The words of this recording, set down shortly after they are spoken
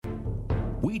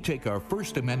We take our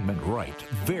First Amendment right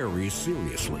very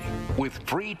seriously with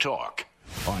Free Talk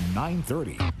on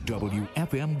 930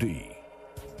 WFMD.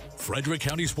 Frederick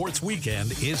County Sports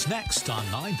Weekend is next on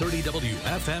 930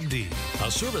 WFMD, a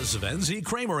service of NZ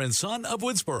Kramer & Son of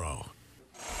Woodsboro.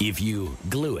 If you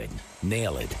glue it,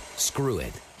 nail it, screw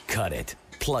it, cut it,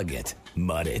 plug it,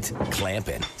 mud it, clamp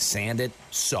it, sand it,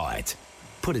 saw it.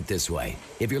 Put it this way,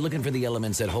 if you're looking for the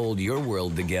elements that hold your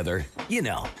world together, you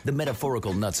know, the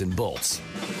metaphorical nuts and bolts.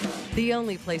 The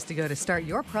only place to go to start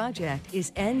your project is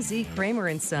NZ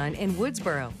Kramer & Son in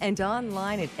Woodsboro and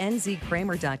online at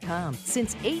nzkramer.com.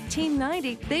 Since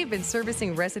 1890, they've been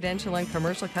servicing residential and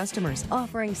commercial customers,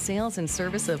 offering sales and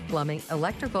service of plumbing,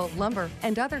 electrical, lumber,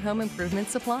 and other home improvement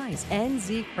supplies.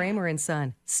 NZ Kramer &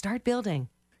 Son. Start building.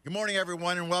 Good morning,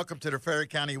 everyone, and welcome to the Frederick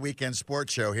County Weekend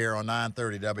Sports Show here on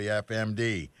 930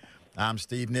 WFMD. I'm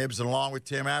Steve Nibbs, and along with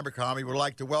Tim Abercrombie, we'd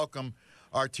like to welcome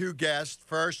our two guests.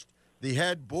 First, the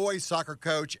head boys soccer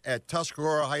coach at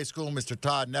Tuscarora High School, Mr.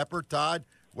 Todd Knepper. Todd,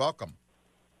 welcome.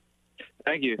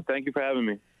 Thank you. Thank you for having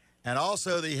me. And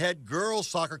also the head girls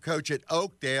soccer coach at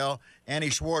Oakdale, Annie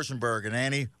Schwarzenberg. And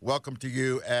Annie, welcome to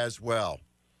you as well.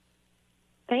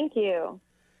 Thank you.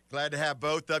 Glad to have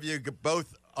both of you,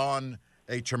 both on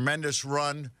a tremendous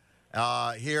run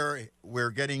here.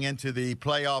 We're getting into the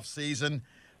playoff season.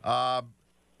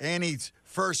 Annie,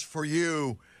 first for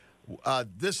you,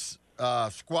 this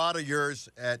squad of yours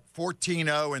at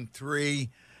 14-0-3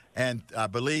 and I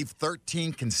believe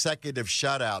 13 consecutive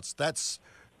shutouts. That's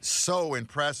so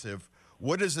impressive.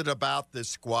 What is it about this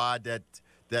squad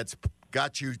that's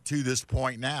got you to this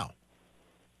point now?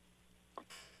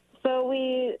 So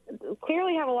we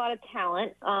clearly have a lot of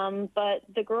talent, but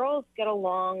the girls get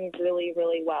along really,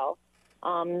 really well.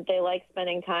 They like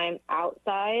spending time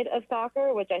outside of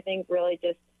soccer, which I think really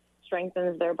just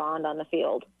strengthens their bond on the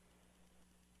field.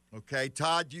 Okay,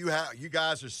 Todd, you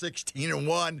guys are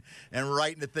 16-1 and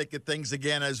right in the thick of things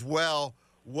again as well.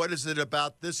 What is it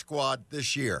about this squad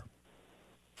this year?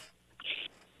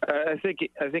 I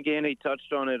think Annie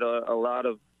touched on it. A lot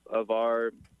of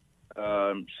our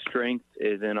strength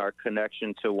is in our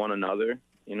connection to one another.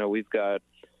 You know, we've got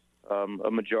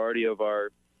a majority of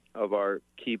our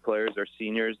key players are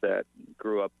seniors that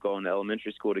grew up going to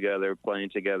elementary school together, playing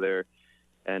together,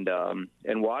 and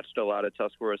watched a lot of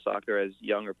Tuscarora soccer as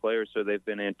younger players. So they've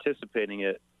been anticipating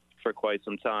it for quite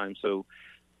some time. So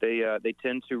they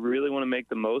tend to really want to make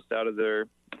the most out of their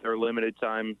limited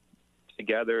time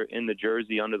together in the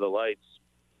jersey under the lights,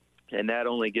 and that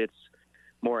only gets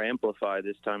more amplified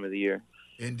this time of the year.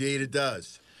 Indeed, it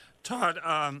does. Todd,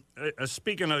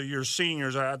 speaking of your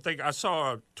seniors, I think I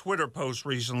saw a Twitter post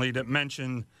recently that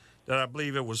mentioned that I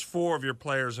believe it was 4 of your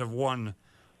players have won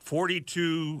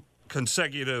 42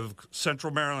 consecutive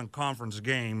Central Maryland Conference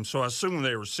games, so I assume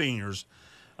they were seniors.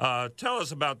 Tell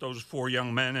us about those 4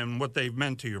 young men and what they've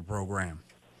meant to your program.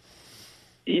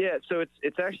 Yeah, so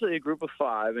it's actually a group of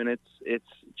 5, and it's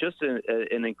just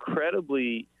an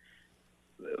incredibly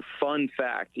fun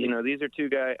fact. You know, these are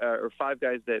 5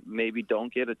 guys that maybe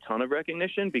don't get a ton of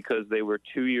recognition because they were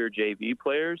 2-year JV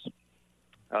players.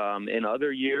 In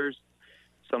other years,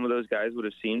 some of those guys would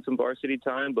have seen some varsity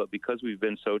time, but because we've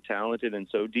been so talented and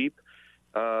so deep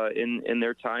in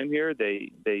their time here,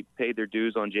 they paid their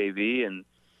dues on JV, and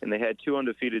they had 2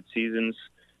 undefeated seasons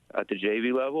at the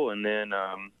JV level. And then,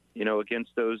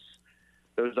 against those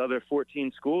other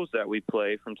 14 schools that we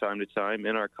play from time to time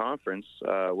in our conference,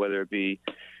 whether it be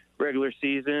regular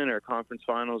season or conference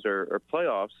finals or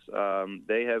playoffs,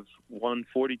 they have won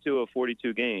 42 of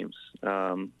 42 games.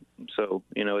 So,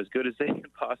 as good as they can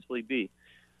possibly be.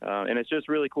 And it's just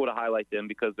really cool to highlight them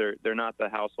because they're not the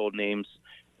household names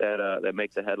that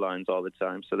make the headlines all the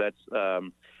time. So that's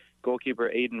goalkeeper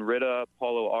Aiden Ritta,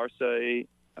 Paulo Arce,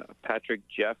 Patrick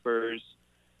Jeffers,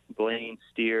 Blaine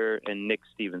Steer, and Nick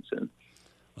Stevenson.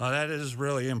 That is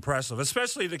really impressive,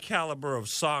 especially the caliber of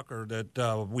soccer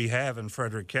that we have in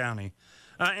Frederick County.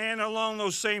 And along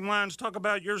those same lines, talk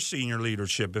about your senior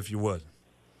leadership, if you would.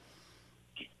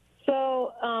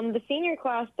 So the senior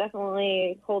class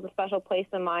definitely holds a special place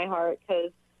in my heart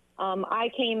because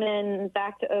I came in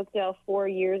back to Oakdale 4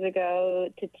 years ago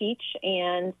to teach,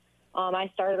 and I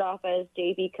started off as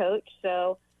JV coach.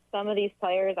 So some of these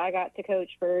players I got to coach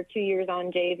for 2 years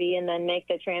on JV and then make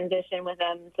the transition with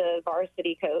them to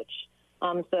varsity coach.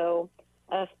 So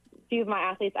a few of my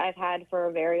athletes I've had for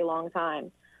a very long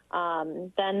time.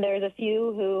 Then there's a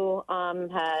few who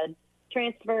had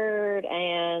transferred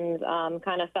and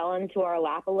kind of fell into our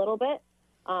lap a little bit.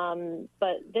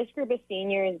 But this group of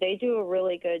seniors, they do a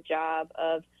really good job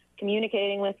of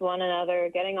communicating with one another,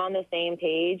 getting on the same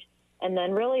page, and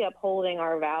then really upholding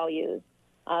our values.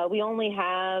 We only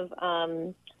have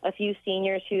a few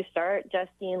seniors who start,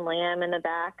 Justine Lamb in the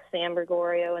back, Sam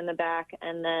Gregorio in the back,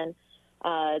 and then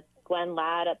Glenn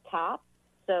Ladd up top.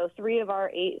 So 3 of our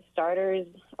 8 starters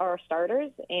are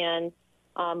starters, and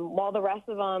while the rest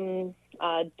of them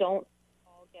don't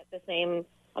all get the same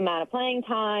amount of playing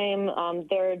time,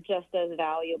 they're just as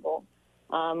valuable.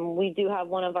 We do have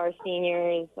one of our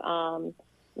seniors,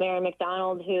 Mary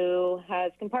McDonald, who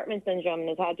has compartment syndrome and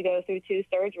has had to go through 2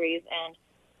 surgeries, and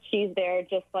she's there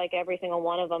just like every single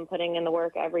one of them, putting in the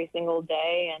work every single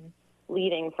day and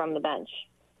leading from the bench.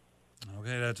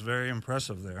 Okay, that's very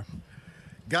impressive there.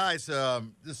 Guys,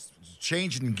 just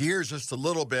changing gears just a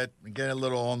little bit and getting a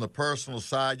little on the personal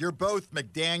side. You're both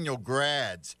McDaniel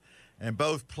grads and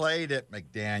both played at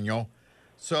McDaniel.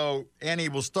 So, Annie,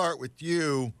 we'll start with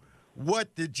you.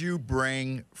 What did you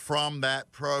bring from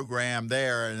that program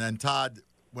there? And then Todd,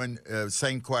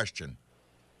 same question.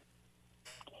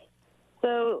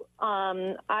 So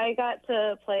I got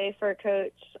to play for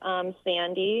Coach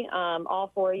Sandy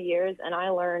all 4 years, and I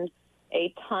learned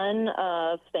a ton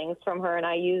of things from her, and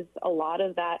I used a lot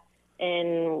of that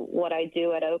in what I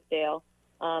do at Oakdale.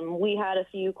 We had a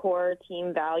few core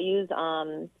team values,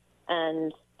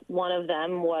 and one of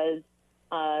them was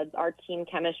our team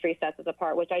chemistry sets us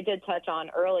apart, which I did touch on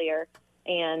earlier.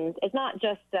 And it's not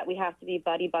just that we have to be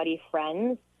buddy-buddy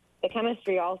friends. The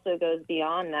chemistry also goes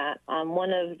beyond that.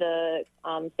 One of the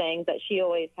sayings that she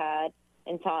always had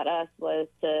and taught us was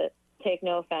to take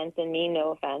no offense and mean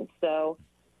no offense. So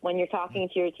when you're talking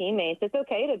to your teammates, it's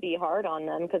okay to be hard on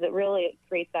them because it really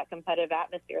creates that competitive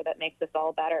atmosphere that makes us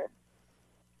all better.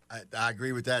 I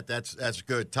agree with that. That's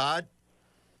good. Todd?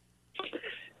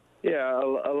 Yeah,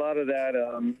 a lot of that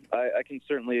I can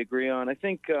certainly agree on. I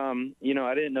think I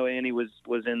didn't know Annie was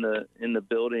in the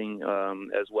building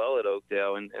as well at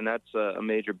Oakdale, and that's a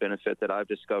major benefit that I've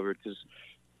discovered because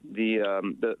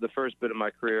the first bit of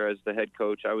my career as the head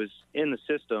coach, I was in the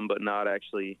system but not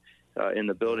actually in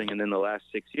the building. And then the last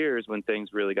 6 years when things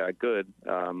really got good,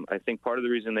 I think part of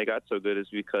the reason they got so good is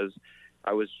because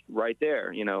I was right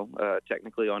there,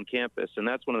 technically on campus, and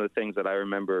that's one of the things that I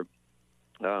remember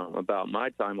about my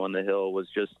time on the Hill was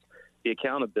just the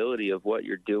accountability of what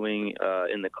you're doing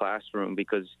in the classroom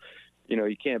because,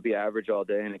 you can't be average all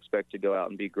day and expect to go out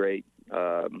and be great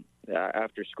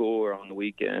after school or on the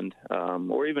weekend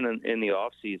or even in the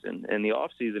off season. And the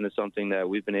off season is something that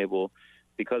we've been able,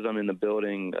 because I'm in the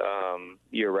building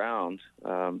year round,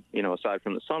 aside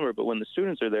from the summer, but when the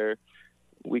students are there,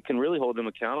 we can really hold them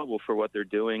accountable for what they're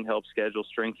doing, help schedule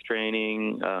strength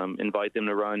training, invite them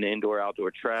to run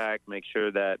indoor-outdoor track, make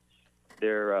sure that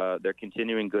they're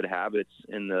continuing good habits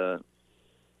in the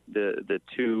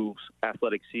 2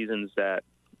 athletic seasons that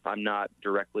I'm not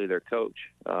directly their coach.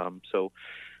 So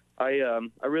I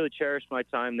really cherish my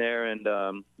time there,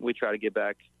 and we try to get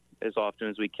back as often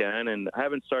as we can. And I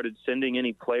haven't started sending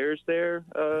any players there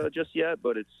just yet,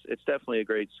 but it's definitely a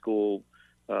great school.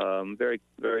 Very,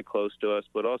 very close to us,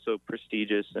 but also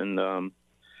prestigious, and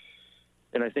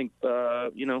I think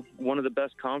one of the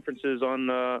best conferences on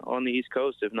the East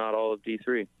Coast, if not all of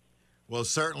D3. Well,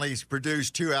 certainly he's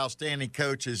produced 2 outstanding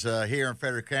coaches here in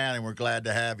Frederick County, and we're glad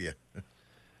to have you.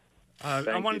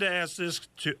 I wanted to ask this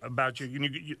about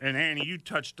you, and Annie, you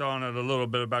touched on it a little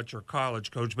bit about your college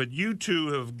coach, but you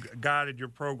two have guided your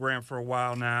program for a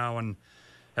while now, and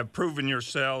have proven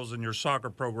yourselves and your soccer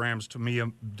programs to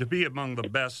be among the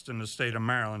best in the state of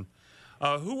Maryland.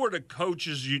 Who were the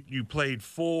coaches you played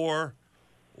for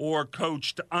or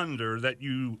coached under that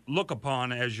you look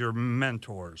upon as your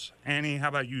mentors? Annie, how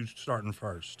about you starting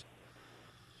first?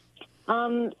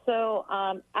 So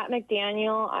at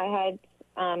McDaniel, I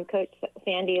had Coach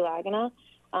Sandy Lagana,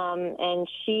 and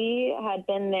she had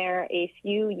been there a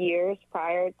few years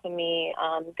prior to me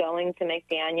going to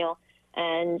McDaniel.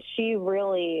 And she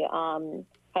really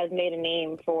has made a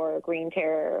name for Green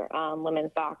Terror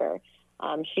women's soccer.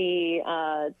 She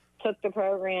took the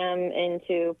program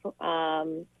into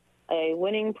a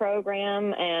winning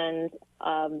program,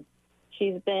 and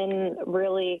she's been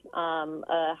really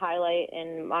a highlight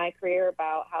in my career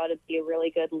about how to be a really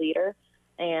good leader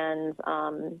and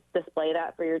display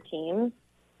that for your team.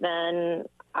 Then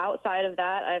outside of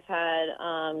that, I've had,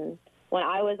 when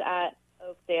I was at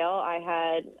Oakdale, I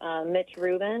had Mitch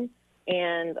Rubin,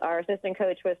 and our assistant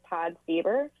coach was Todd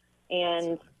Stieber,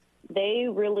 and they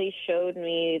really showed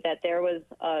me that there was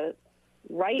a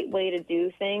right way to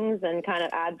do things and kind of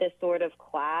add this sort of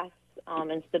class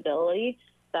and stability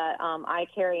that I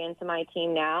carry into my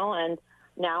team now. And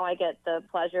now I get the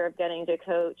pleasure of getting to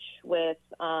coach with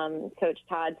Coach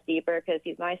Todd Stieber because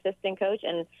he's my assistant coach,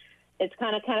 and it's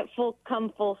kind of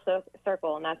come full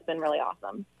circle, and that's been really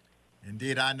awesome.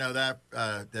 Indeed, I know that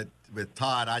that with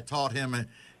Todd. I taught him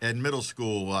in middle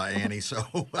school, Annie. So,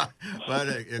 what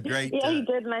a great. Yeah, he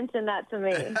did mention that to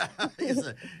me. He's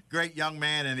a great young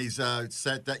man, and he's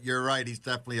said that you're right. He's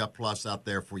definitely a plus out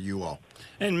there for you all.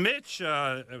 And Mitch,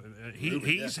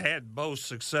 he's had both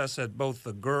success at both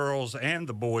the girls and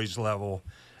the boys level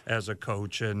as a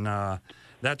coach, and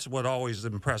that's what always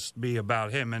impressed me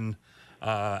about him. And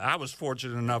I was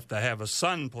fortunate enough to have a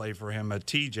son play for him at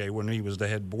TJ when he was the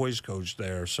head boys coach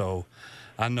there. So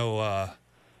I know,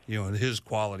 his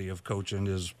quality of coaching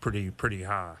is pretty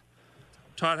high.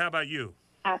 Todd, how about you?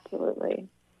 Absolutely.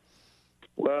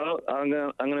 Well, I'm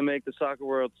gonna make the soccer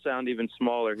world sound even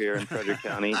smaller here in Frederick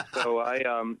County. So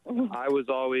I was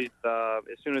always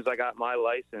as soon as I got my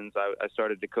license, I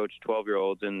started to coach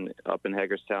 12-year-olds up in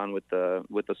Hagerstown with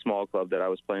the small club that I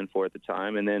was playing for at the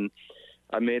time, and then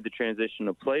I made the transition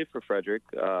to play for Frederick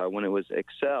when it was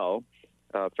Excel,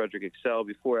 Frederick Excel,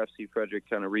 before FC Frederick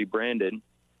kind of rebranded.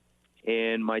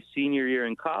 And my senior year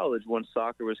in college, once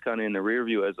soccer was kind of in the rear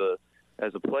view as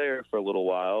a player for a little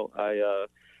while,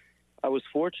 I was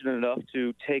fortunate enough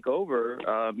to take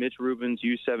over Mitch Rubin's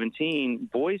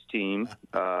U17 boys team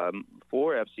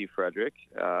for FC Frederick.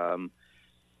 And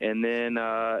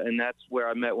that's where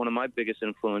I met one of my biggest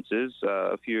influences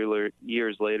a few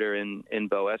years later in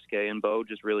Bo Eske. And Bo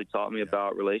just really taught me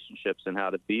about relationships and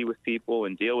how to be with people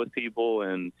and deal with people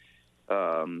and,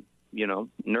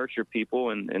 nurture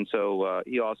people. And so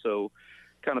he also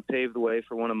kind of paved the way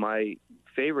for one of my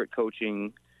favorite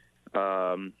coaching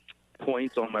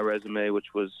points on my resume, which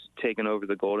was taking over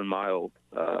the Golden Mile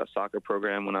soccer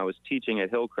program when I was teaching at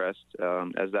Hillcrest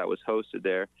as that was hosted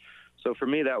there. So for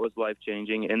me, that was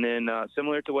life-changing. And then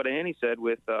similar to what Annie said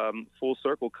with full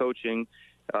circle coaching,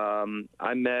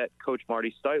 I met Coach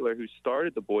Marty Steitler, who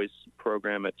started the boys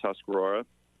program at Tuscarora.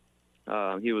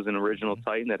 He was an original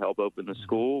Titan that helped open the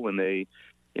school when they,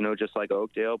 just like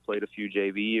Oakdale, played a few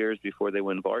JV years before they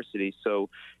went varsity. So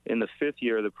in the 5th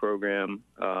year of the program,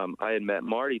 I had met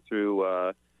Marty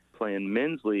through playing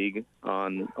men's league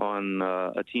on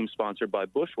a team sponsored by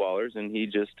Bushwallers, and he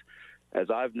just, as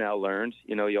I've now learned,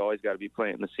 you always got to be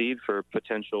planting the seed for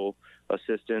potential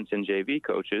assistants and JV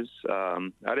coaches. I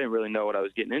didn't really know what I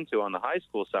was getting into on the high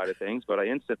school side of things, but I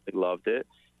instantly loved it.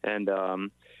 And,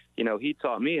 he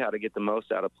taught me how to get the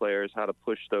most out of players, how to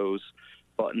push those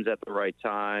buttons at the right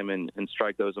time and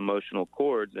strike those emotional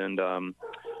chords. And,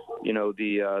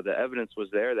 the evidence was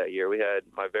there that year. We had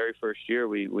my very first year,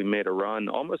 we made a run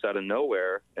almost out of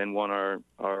nowhere and won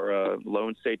our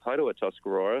lone state title at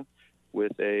Tuscarora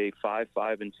with a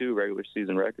 5-5-2 regular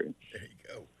season record. There you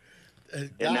go.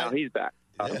 And now he's back.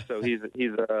 So he's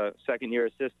a second-year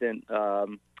assistant. I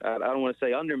don't want to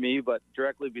say under me, but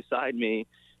directly beside me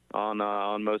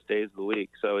on most days of the week.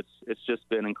 So it's just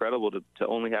been incredible to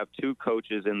only have 2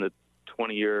 coaches in the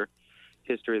 20-year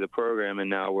history of the program, and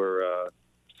now we're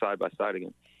side by side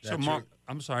again. So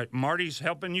I'm sorry, Marty's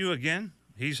helping you again?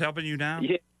 He's helping you now?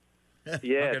 Yeah.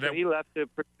 Yeah. Okay, so he left to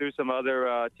pursue some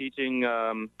other teaching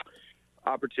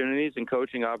opportunities and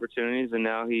coaching opportunities, and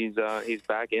now he's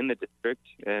back in the district,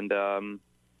 and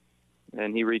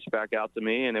he reached back out to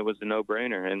me, and it was a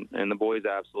no-brainer, and the boys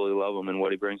absolutely love him and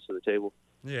what he brings to the table.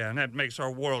 Yeah, and that makes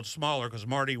our world smaller because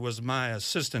Marty was my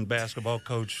assistant basketball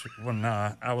coach when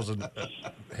I was a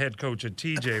head coach at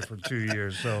TJ for 2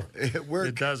 years, so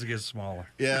it does get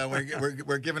smaller. Yeah,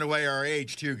 we're giving away our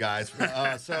age too, guys.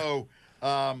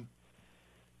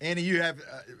 Annie, you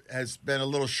has been a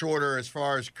little shorter as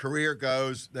far as career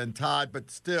goes than Todd,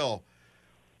 but still,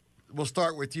 we'll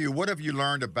start with you. What have you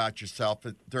learned about yourself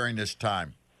during this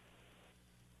time?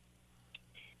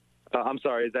 I'm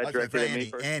sorry, is that directed at me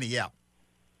first? Annie, yeah.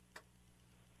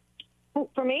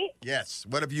 For me? Yes.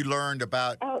 What have you learned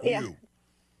about you?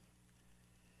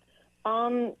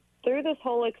 Through this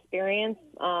whole experience,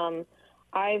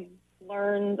 I've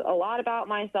learned a lot about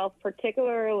myself,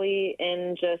 particularly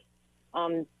in just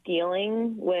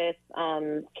dealing with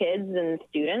kids and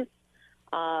students.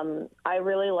 I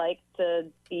really like to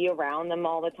be around them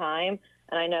all the time,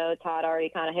 and I know Todd already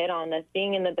kind of hit on this.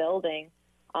 Being in the building,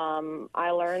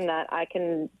 I learned that I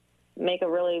can make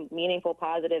a really meaningful,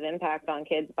 positive impact on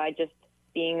kids by just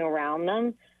being around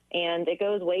them, and it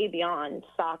goes way beyond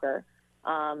soccer.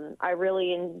 I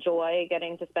really enjoy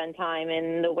getting to spend time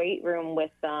in the weight room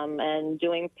with them and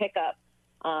doing pickup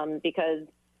because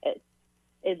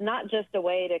it's not just a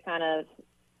way to kind of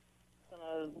some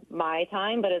of my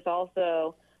time, but it's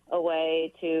also a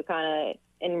way to kind of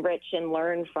enrich and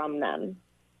learn from them.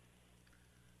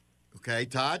 Okay,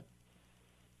 Todd?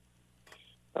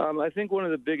 I think one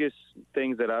of the biggest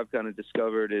things that I've kind of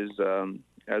discovered is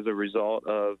as a result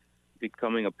of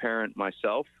becoming a parent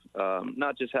myself,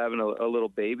 not just having a little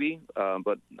baby,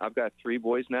 but I've got 3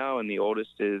 boys now, and the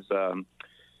oldest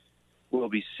will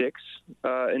be 6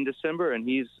 in December, and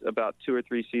he's about 2 or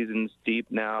 3 seasons deep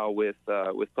now with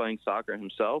playing soccer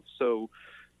himself. So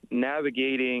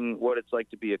navigating what it's like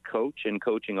to be a coach and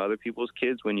coaching other people's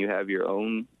kids when you have your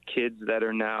own kids that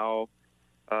are now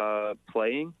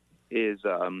playing is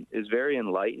very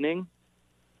enlightening,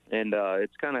 and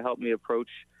it's kind of helped me approach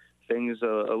things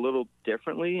a little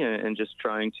differently, and just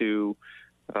trying to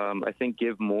I think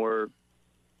give more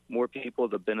people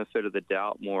the benefit of the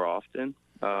doubt more often.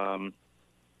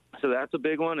 So that's a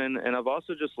big one, and I've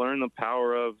also just learned the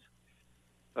power of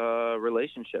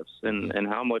relationships and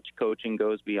how much coaching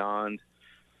goes beyond,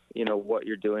 what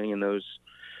you're doing in those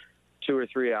 2 or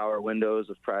 3 hour windows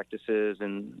of practices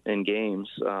and games,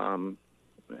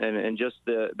 and just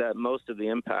that most of the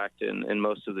impact and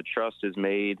most of the trust is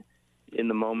made in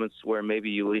the moments where maybe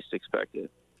you least expect it.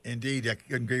 Indeed, I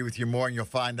couldn't agree with you more, and you'll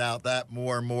find out that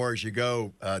more and more as you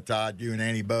go, Todd, you and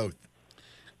Annie both.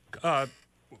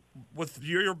 With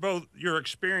your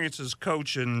experiences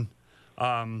coaching,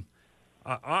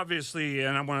 obviously,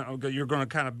 and you're going to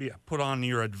kind of be put on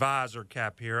your advisor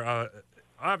cap here.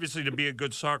 Obviously, to be a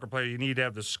good soccer player, you need to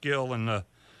have the skill and the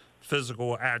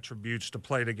physical attributes to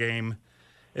play the game.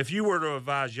 If you were to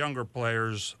advise younger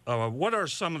players, what are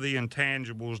some of the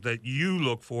intangibles that you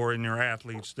look for in your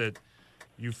athletes that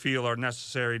you feel are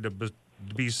necessary to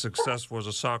be successful as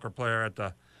a soccer player at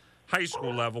the high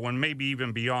school level and maybe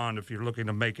even beyond if you're looking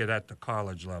to make it at the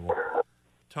college level?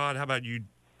 Todd, how about you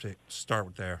start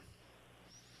with there?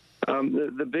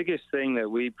 The biggest thing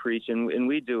that we preach, and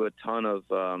we do a ton of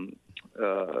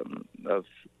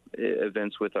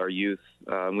events with our youth.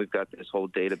 We've got this whole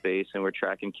database, and we're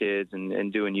tracking kids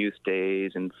and doing youth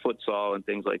days and futsal and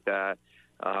things like that,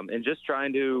 and just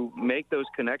trying to make those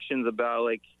connections about,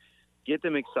 get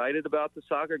them excited about the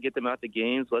soccer, get them out to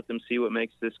games, let them see what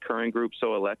makes this current group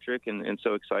so electric and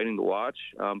so exciting to watch,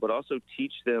 but also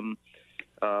teach them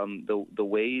the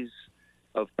ways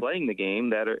of playing the game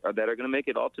that are going to make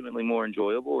it ultimately more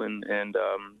enjoyable and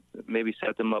maybe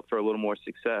set them up for a little more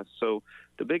success. So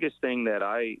the biggest thing that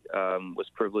I was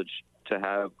privileged to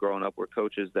have growing up were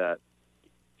coaches that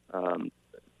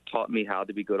taught me how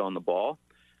to be good on the ball.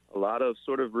 A lot of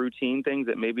sort of routine things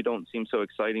that maybe don't seem so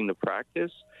exciting to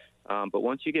practice. But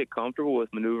once you get comfortable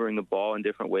with maneuvering the ball in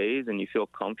different ways and you feel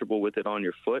comfortable with it on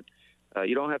your foot,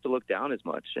 you don't have to look down as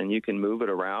much, and you can move it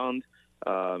around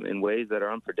in ways that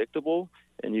are unpredictable,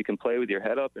 and you can play with your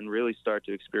head up and really start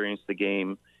to experience the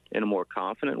game in a more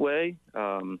confident way.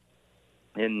 And,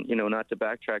 not to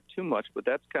backtrack too much, but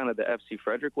that's kind of the FC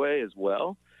Frederick way as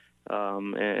well.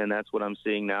 And that's what I'm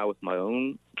seeing now with my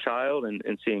own child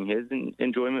and seeing his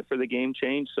enjoyment for the game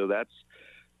change. So that's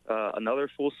another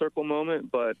full circle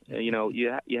moment. But, you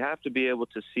have to be able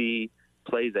to see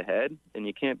plays ahead, and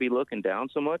you can't be looking down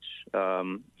so much,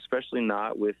 especially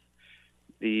not with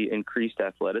the increased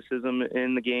athleticism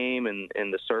in the game and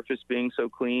the surface being so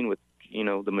clean with,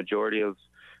 the majority of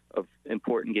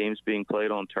important games being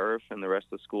played on turf and the rest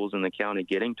of the schools in the county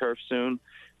getting turf soon.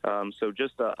 So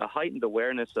just a heightened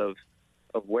awareness of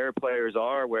where players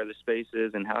are, where the space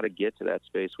is, and how to get to that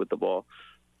space with the ball.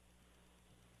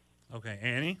 Okay,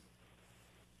 Annie?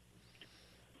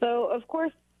 So, of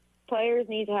course, players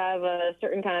need to have a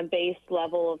certain kind of base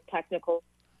level of technical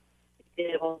to be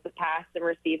able to pass and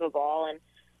receive a ball, and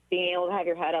being able to have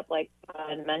your head up, like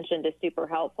I mentioned, is super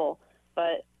helpful.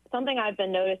 But something I've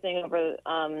been noticing over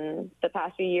the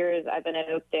past few years I've been at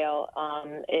Oakdale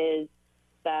is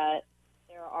that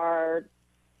there are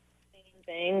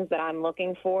things that I'm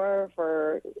looking for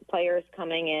players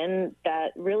coming in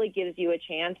that really gives you a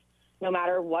chance, no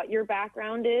matter what your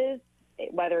background is,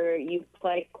 whether you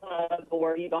play club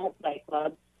or you don't play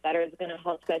club, that is going to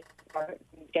help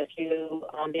get you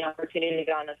the opportunity to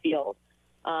get on the field.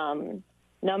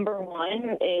 Number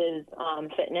one is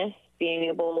fitness, being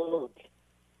able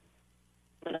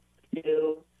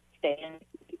to stay in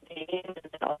the game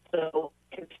and also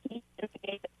compete in the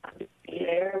game, be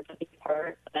there, but be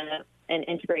part and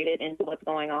integrate it into what's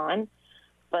going on.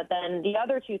 But then the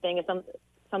other two things is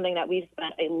something that we've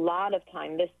spent a lot of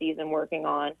time this season working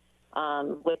on,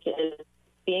 which is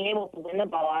being able to win the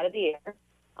ball out of the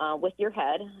air with your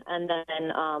head, and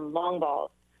then long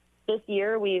balls. This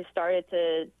year we've started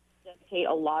to dedicate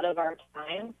a lot of our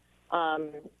time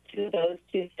to those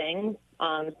two things.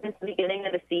 Since the beginning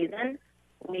of the season,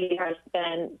 we have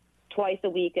spent twice a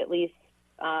week at least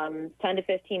 10 to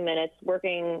 15 minutes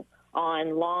working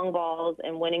on long balls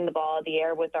and winning the ball out of the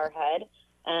air with our head.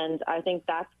 And I think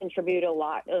that's contributed a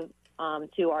lot of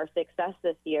to our success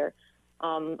this year.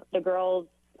 The girls,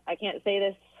 I can't say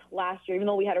this last year, even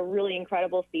though we had a really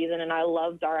incredible season and I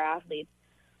loved our athletes.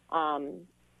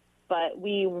 But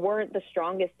we weren't the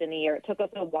strongest in the year. It took us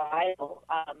a while.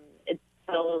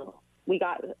 So we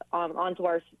got onto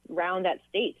our round at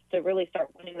states to really start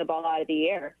winning the ball out of the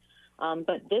air.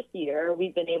 But this year,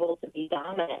 we've been able to be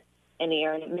dominant in the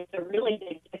air, and it makes a really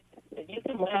big difference. If you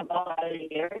can win a ball out of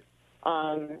the air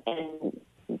and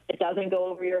it doesn't go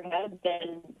over your head,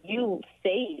 then you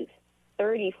save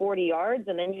 30, 40 yards,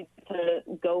 and then you get to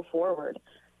go forward.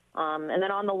 And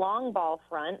then on the long ball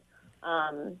front,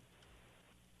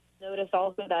 notice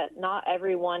also that not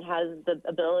everyone has the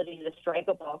ability to strike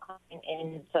a ball coming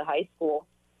into high school.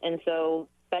 And so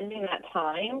spending that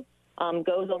time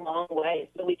goes a long way.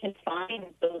 So we can find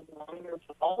those longer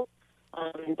balls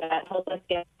that help us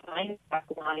get behind back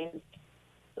lines,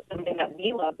 something that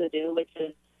we love to do, which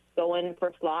is go in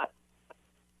for slots,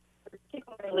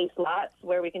 particularly slots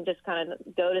where we can just kind of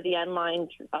go to the end line,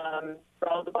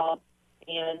 throw the ball,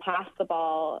 and pass the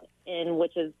ball in,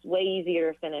 which is way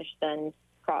easier to finish than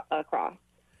cross.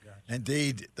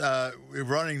 Indeed. We're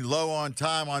running low on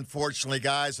time, unfortunately,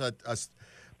 guys.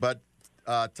 But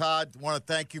Todd, I want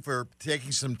to thank you for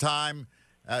taking some time.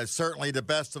 Certainly the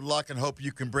best of luck, and hope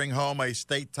you can bring home a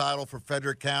state title for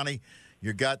Frederick County.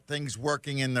 You got things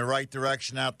working in the right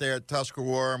direction out there at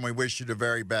Tuscarora, and we wish you the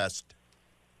very best.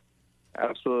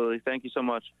 Absolutely. Thank you so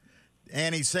much.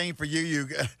 Annie, same for you.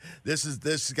 This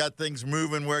has got things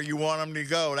moving where you want them to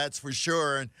go, that's for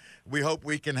sure. And we hope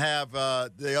we can have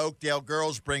the Oakdale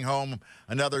girls bring home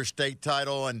another state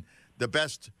title, and the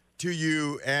best to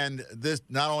you, and this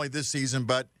not only this season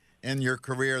but in your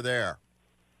career there.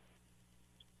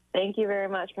 Thank you very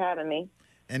much for having me.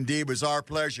 Indeed, it was our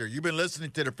pleasure. You've been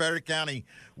listening to the Frederick County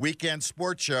Weekend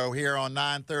Sports Show here on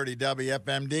 930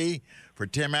 WFMD. For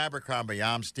Tim Abercrombie,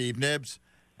 I'm Steve Nibbs,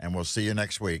 and we'll see you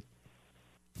next week.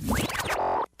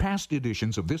 Past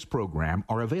editions of this program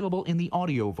are available in the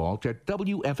audio vault at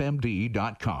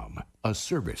WFMD.com, a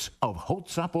service of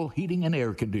Holtzapfel Heating and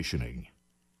Air Conditioning.